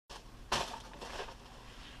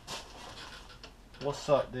What's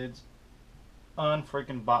up, dudes?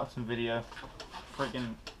 Unfreaking boxing video.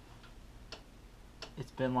 Freaking,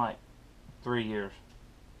 it's been like 3 years.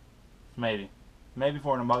 Maybe. Maybe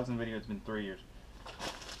for an unboxing video it's been 3 years.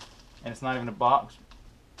 And it's not even a box,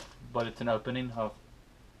 but it's an opening of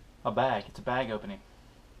a bag. It's a bag opening.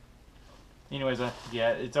 Anyways,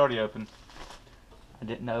 yeah, it's already open. I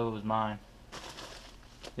didn't know it was mine.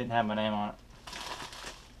 Didn't have my name on it.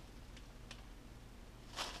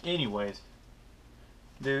 Anyways,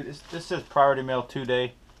 dude, this says priority mail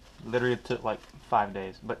 2-day. Literally it took like 5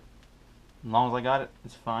 days, but as long as I got it,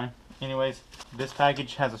 it's fine. Anyways, this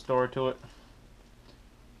package has a story to it,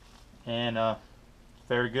 and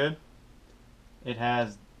very good. It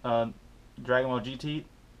has Dragon Ball GT,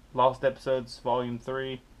 Lost Episodes Volume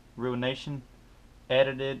 3, Ruination,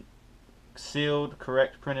 edited, sealed,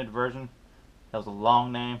 correct printed version. That was a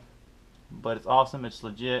long name, but it's awesome, it's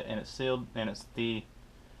legit, and it's sealed, and it's the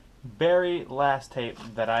very last tape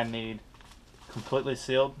that I need completely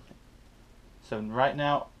sealed. So right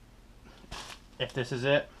now, if this is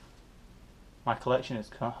it, my collection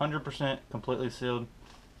is 100% completely sealed.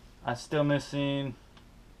 I'm still missing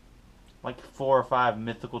like 4 or 5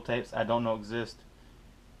 mythical tapes I don't know exist,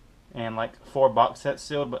 and like 4 box sets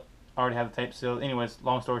sealed, but I already have the tape sealed. Anyways,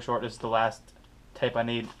 long story short, this is the last tape I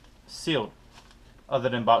need sealed, other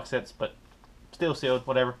than box sets, but still sealed,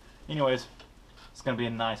 whatever. Anyways, it's gonna be a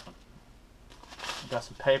nice one. Got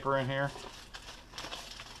some paper in here.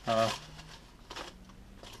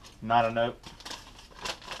 Not a note.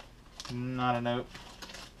 Not a note.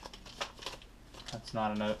 That's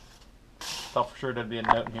not a note. Thought for sure there'd be a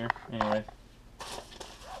note in here. Anyway.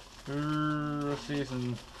 Let's see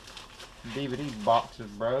some DVD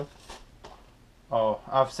boxes, bro. Oh,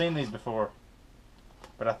 I've seen these before,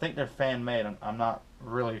 but I think they're fan made. I'm not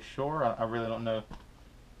really sure. I really don't know.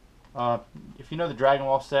 If you know the Dragon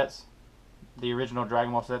Ball sets, the original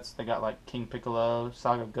Dragon Ball sets, they got like King Piccolo,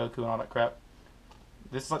 Saga Goku, and all that crap.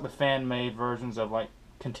 This is like the fan made versions of like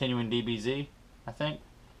continuing DBZ, I think.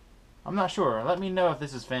 I'm not sure. Let me know if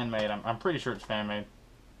this is fan made. I'm pretty sure it's fan made.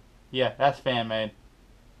 Yeah, that's fan made,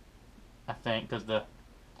 I think, because the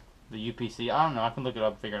UPC. I don't know. I can look it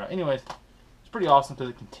up and figure it out. Anyways, it's pretty awesome because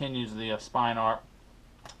it continues the spine art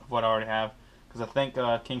of what I already have. Because I think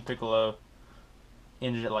King Piccolo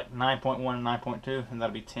ended at like 9.1 and 9.2, and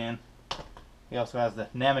that'll be 10. He also has the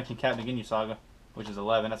Namek and Captain Ginyu Saga, which is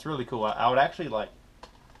 11. That's really cool. I would actually like.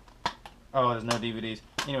 Oh, there's no DVDs.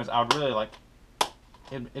 Anyways, I would really like.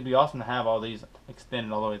 It'd be awesome to have all these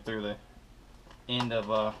extended all the way through the end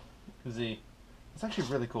of Z. It's actually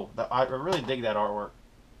really cool. I really dig that artwork.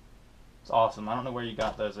 It's awesome. I don't know where you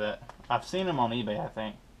got those at. I've seen them on eBay, I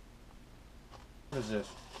think. What is this?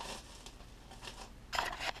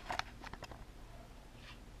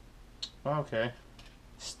 Okay.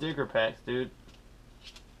 Sticker packs, dude.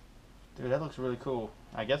 Dude, that looks really cool.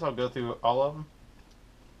 I guess I'll go through all of them.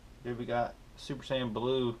 Dude, we got Super Saiyan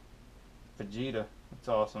Blue Vegeta. That's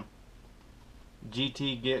awesome.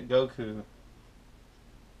 GT Get Goku.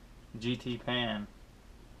 GT Pan.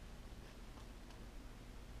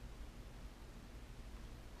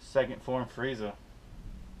 Second Form Frieza.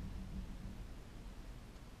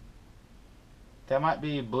 That might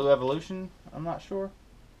be Blue Evolution. I'm not sure.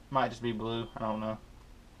 Might just be blue. I don't know.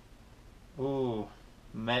 Ooh.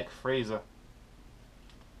 Mech Frieza.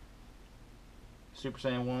 Super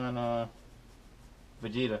Saiyan 1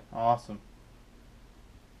 Vegeta. Awesome.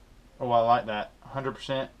 Oh, I like that.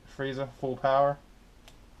 100% Frieza, full power.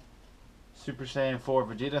 Super Saiyan 4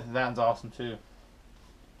 Vegeta. That's awesome too.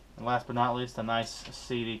 And last but not least, a nice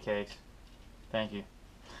CD case. Thank you.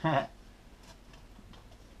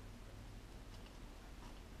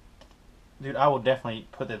 Dude, I will definitely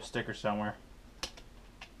put this sticker somewhere.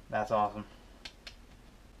 That's awesome.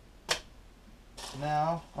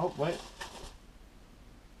 Now, oh wait.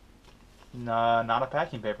 No, not a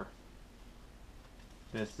packing paper.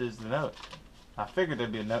 This is the note. I figured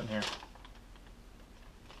there'd be a note in here.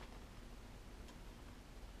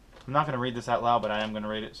 I'm not going to read this out loud, but I am going to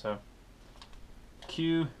read it, so.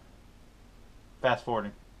 Cue fast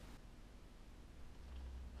forwarding.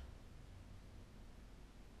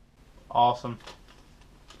 Awesome.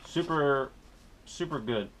 Super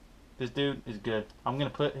good. This dude is good. I'm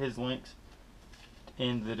going to put his links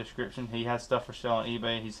in the description. He has stuff for sale on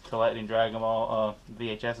eBay. He's collecting Dragon Ball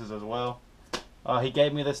VHSs as well. He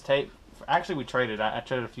gave me this tape. Actually, we traded. I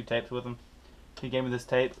traded a few tapes with him. He gave me this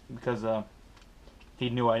tape because he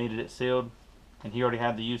knew I needed it sealed, and he already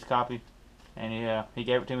had the used copy. And he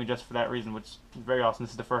gave it to me just for that reason, which is very awesome.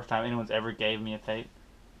 This is the first time anyone's ever gave me a tape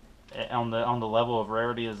on the level of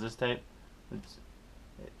rarity as this tape.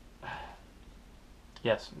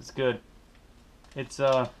 Yes, it's good. It's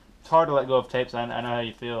hard to let go of tapes. I know how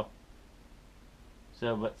you feel.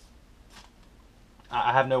 So, but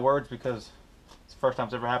I have no words because it's the first time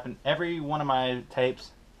it's ever happened. Every one of my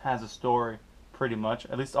tapes has a story, pretty much.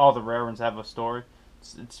 At least all the rare ones have a story.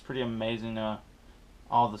 It's pretty amazing.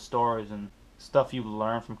 All the stories and stuff you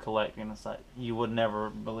learn from collecting. It's like you would never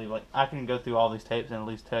believe. Like I can go through all these tapes and at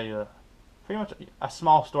least tell you pretty much a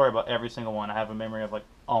small story about every single one. I have a memory of like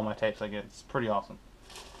all my tapes I get. It's pretty awesome.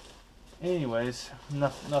 Anyways,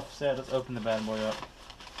 enough said. Let's open the bad boy up.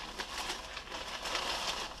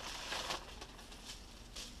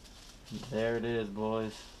 There it is,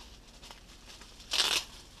 boys.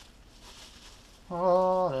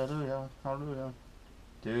 Hallelujah, hallelujah.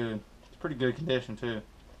 Dude, it's pretty good condition too.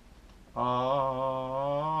 Oh,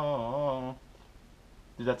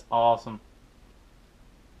 dude, that's awesome.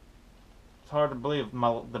 It's hard to believe.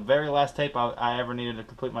 The very last tape I ever needed to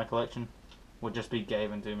complete my collection would just be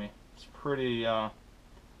given to me. It's pretty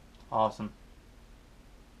awesome.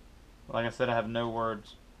 Like I said, I have no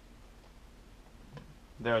words.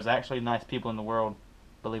 There is actually nice people in the world,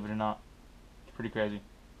 believe it or not. It's pretty crazy.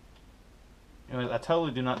 Anyways, I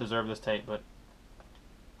totally do not deserve this tape, but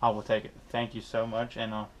I will take it. Thank you so much.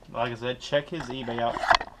 And like I said, check his eBay out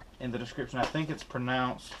in the description. I think it's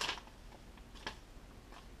pronounced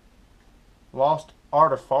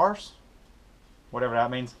LostArtifarce, whatever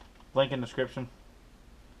that means. Link in the description.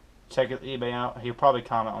 Check his eBay out. He'll probably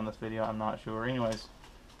comment on this video. I'm not sure. Anyways,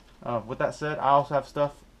 with that said, I also have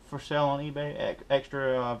stuff for sale on eBay,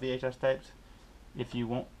 extra VHS tapes. If you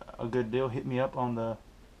want a good deal, hit me up on the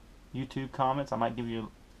YouTube comments. I might give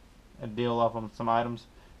you a deal off on some items.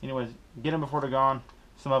 Anyways, get them before they're gone.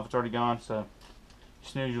 Some of it's already gone, so you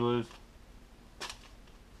snooze, you lose.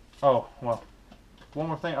 Oh, well, one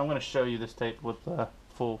more thing. I'm going to show you this tape with the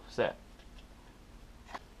full set.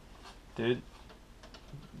 Dude,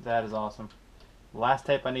 that is awesome. Last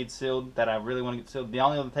tape I need sealed that I really want to get sealed. The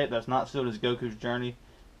only other tape that's not sealed is Goku's Journey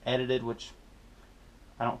edited, which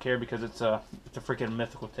I don't care because it's a freaking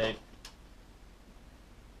mythical tape.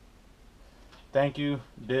 Thank you,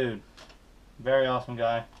 dude. Very awesome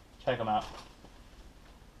guy. Check him out.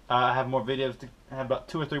 I have more videos. I have about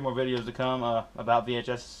 2 or 3 more videos to come about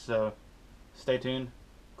VHS, so stay tuned.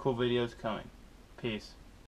 Cool videos coming. Peace.